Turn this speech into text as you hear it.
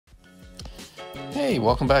Hey,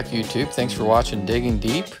 welcome back YouTube. Thanks for watching Digging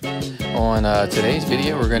Deep. On today's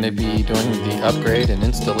video, we're going to be doing the upgrade and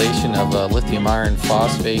installation of a lithium iron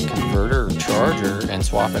phosphate converter charger and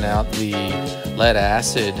swapping out the lead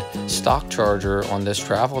acid stock charger on this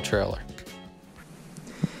travel trailer.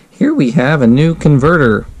 Here we have a new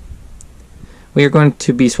converter. We are going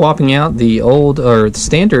to be swapping out the old or the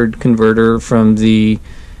standard converter from the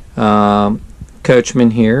Coachman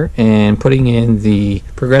here and putting in the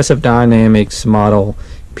Progressive Dynamics model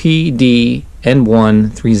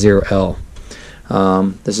PD-N130L.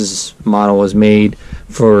 This model was made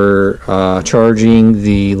for charging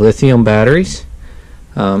the lithium batteries.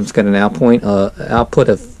 It's got an output of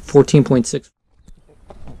 14.6.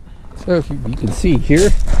 So if you can see here,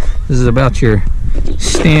 this is about your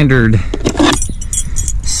standard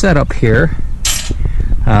setup here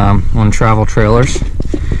on travel trailers.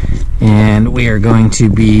 And we are going to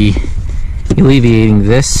be alleviating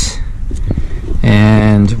this,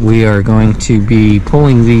 and we are going to be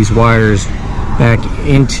pulling these wires back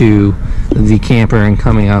into the camper and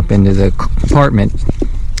coming up into the compartment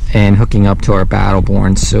and hooking up to our battle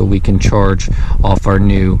boards so we can charge off our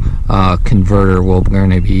new converter we're going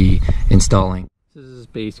to be installing. This is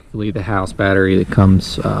basically the house battery that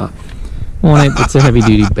comes on it. It's a heavy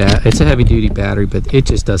duty battery, but it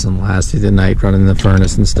just doesn't last through the night running the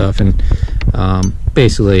furnace and stuff. And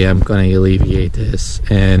basically, I'm going to alleviate this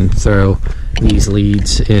and throw these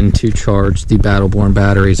leads in to charge the battle-born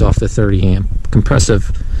batteries off the 30 amp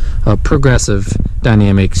Progressive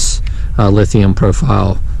Dynamics lithium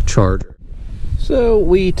profile charger. So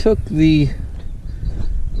we took the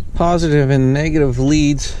positive and negative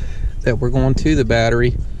leads that were going to the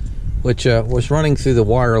battery, which was running through the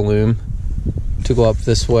wire loom to go up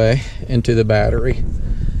this way into the battery,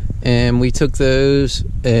 and we took those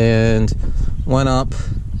and went up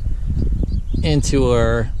into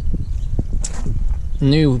our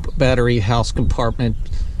new battery house compartment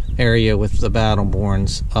area with the battle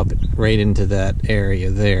boards up right into that area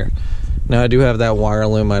there. Now I do have that wire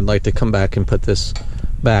loom. I'd like to come back and put this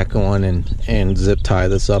back on and zip tie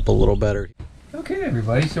this up a little better. Okay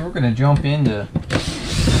everybody, so we're going to jump into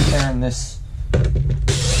tearing this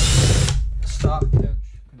stock coach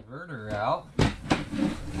converter out,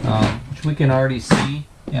 which we can already see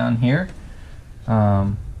down here.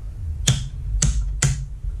 All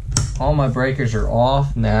my breakers are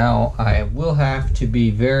off now. I will have to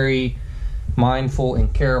be very mindful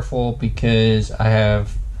and careful because I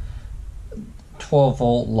have 12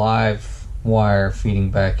 volt live wire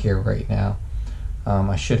feeding back here right now.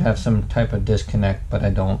 I should have some type of disconnect, but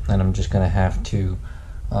I don't, and I'm just going to have to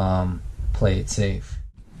play it safe.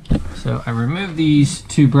 So I removed these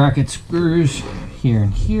two bracket screws here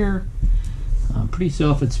and here. Pretty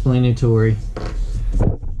self-explanatory.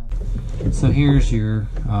 So here's your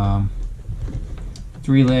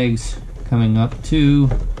 3 legs coming up to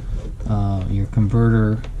your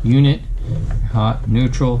converter unit, hot,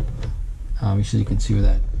 neutral. Obviously you can see where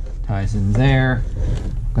that ties in there.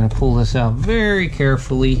 I'm going to pull this out very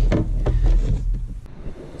carefully.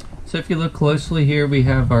 So if you look closely here, we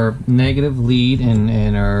have our negative lead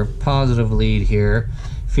and our positive lead here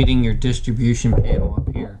feeding your distribution panel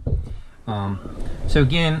up here. So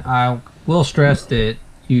again, I will stress that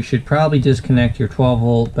you should probably disconnect your 12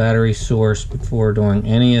 volt battery source before doing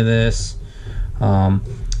any of this.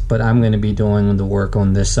 But I'm going to be doing the work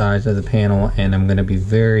on this side of the panel, and I'm going to be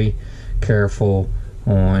very careful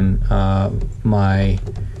on my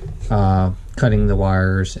cutting the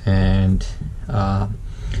wires and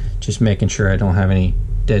just making sure I don't have any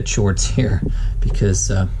dead shorts here, because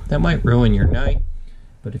that might ruin your night.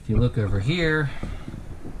 But if you look over here,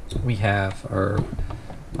 we have our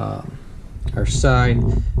side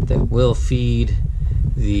that will feed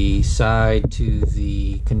the side to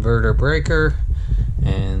the converter breaker.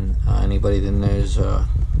 And anybody that knows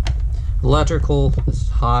electrical, this is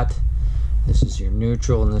hot, this is your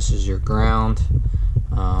neutral, and this is your ground,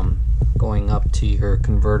 going up to your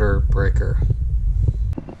converter breaker.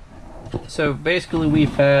 So basically we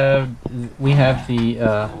have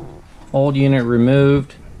the old unit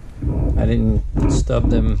removed. I didn't stub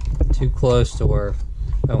them too close to where if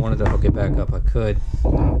I wanted to hook it back up I could.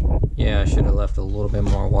 Yeah, I should have left a little bit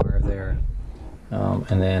more wire there.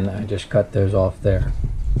 And then I just cut those off there.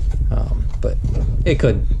 But it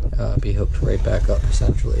could be hooked right back up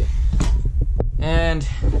essentially. And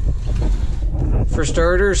for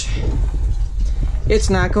starters, it's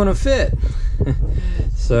not going to fit.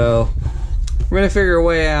 So we're going to figure a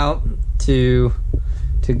way out to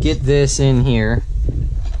get this in here.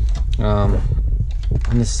 And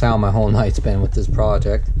this is how my whole night's been with this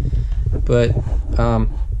project. But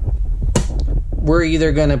we're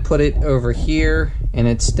either going to put it over here and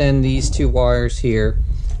extend these two wires here.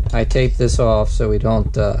 I tape this off so we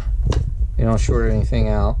don't short anything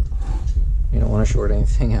out. You don't want to short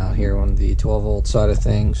anything out here on the 12 volt side of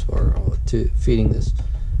things, or to feeding this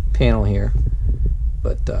panel here.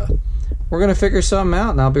 But we're going to figure something out,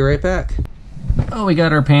 and I'll be right back. Oh, we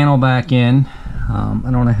got our panel back in. I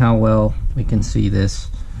don't know how well we can see this,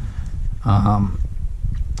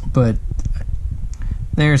 but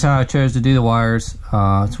there's how I chose to do the wires.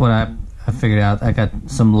 It's what I figured out. I got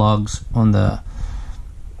some lugs on the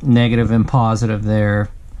negative and positive there,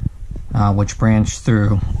 which branch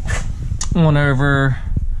through on over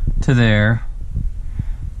to there.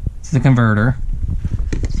 It's the converter.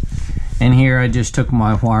 And here I just took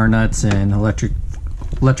my wire nuts and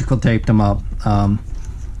electrical taped them up. A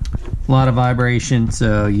lot of vibration,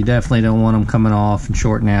 so you definitely don't want them coming off and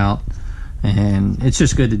shorting out. And it's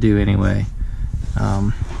just good to do anyway.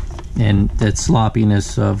 And that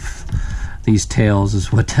sloppiness of these tails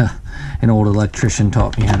is what an old electrician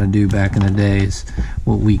taught me how to do back in the days,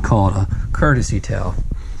 what we called a courtesy tail.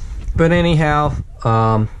 But anyhow,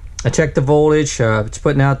 I checked the voltage. It's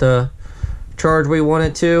putting out the charge we want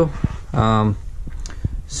it to.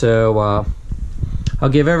 So I'll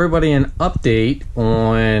give everybody an update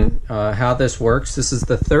on how this works. This is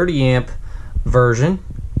the 30 amp version.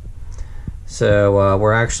 So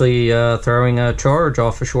we're actually throwing a charge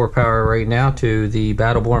off of shore power right now to the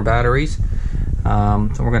Battleborn batteries. So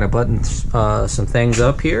we're going to button some things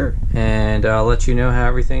up here, and I'll let you know how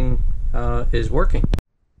everything is working.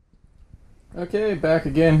 Okay, back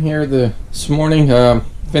again here this morning.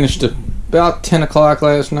 Finished about 10 o'clock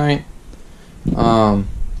last night. So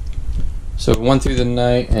we went through the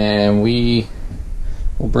night, and we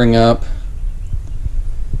will bring up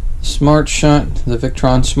Smart Shunt, the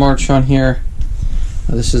Victron Smart Shunt here.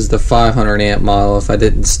 This is the 500 amp model, if I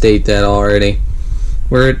didn't state that already.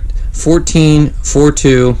 We're at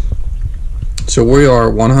 1442, so we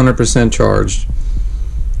are 100% charged.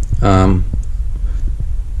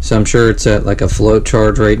 So I'm sure it's at like a float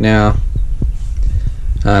charge right now.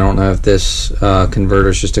 I don't know if this converter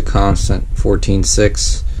is just a constant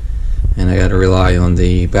 14.6 and I got to rely on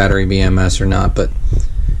the battery BMS or not, but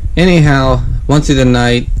anyhow, went through the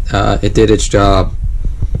night. It did its job.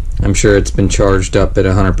 I'm sure it's been charged up at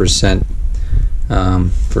 100%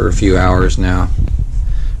 for a few hours now.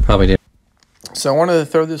 Probably did. So I wanted to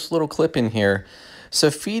throw this little clip in here. So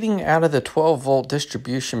feeding out of the 12 volt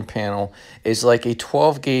distribution panel is like a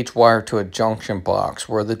 12 gauge wire to a junction box,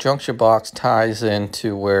 where the junction box ties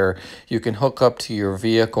into where you can hook up to your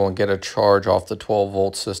vehicle and get a charge off the 12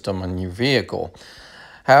 volt system on your vehicle.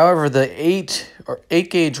 However, the 8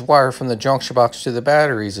 gauge wire from the junction box to the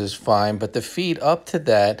batteries is fine, but the feed up to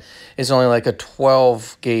that is only like a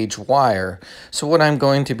 12 gauge wire. So what I'm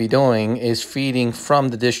going to be doing is feeding from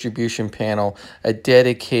the distribution panel a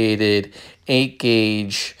dedicated 8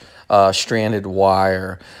 gauge stranded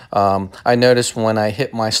wire. I noticed when I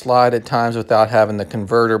hit my slide at times without having the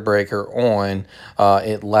converter breaker on,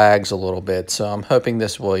 it lags a little bit. So I'm hoping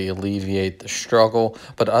this will alleviate the struggle.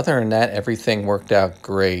 But other than that, everything worked out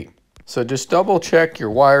great. So just double check your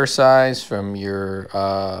wire size from your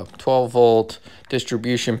 12 volt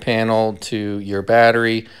distribution panel to your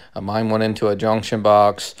battery. Mine went into a junction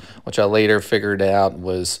box, which I later figured out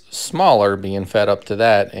was smaller, being fed up to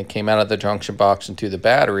that, and came out of the junction box into the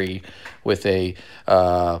battery with a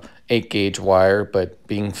 8 gauge wire, but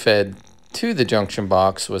being fed to the junction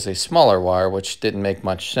box was a smaller wire, which didn't make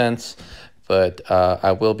much sense. But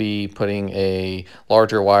I will be putting a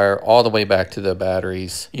larger wire all the way back to the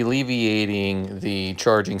batteries, alleviating the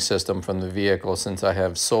charging system from the vehicle, since I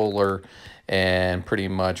have solar and pretty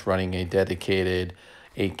much running a dedicated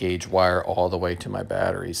 8 gauge wire all the way to my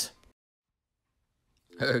batteries.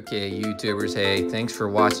 Okay, YouTubers, hey, thanks for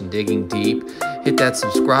watching Digging Deep. Hit that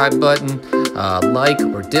subscribe button, like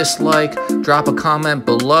or dislike, drop a comment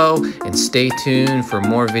below, and stay tuned for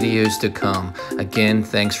more videos to come. Again,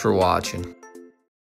 thanks for watching.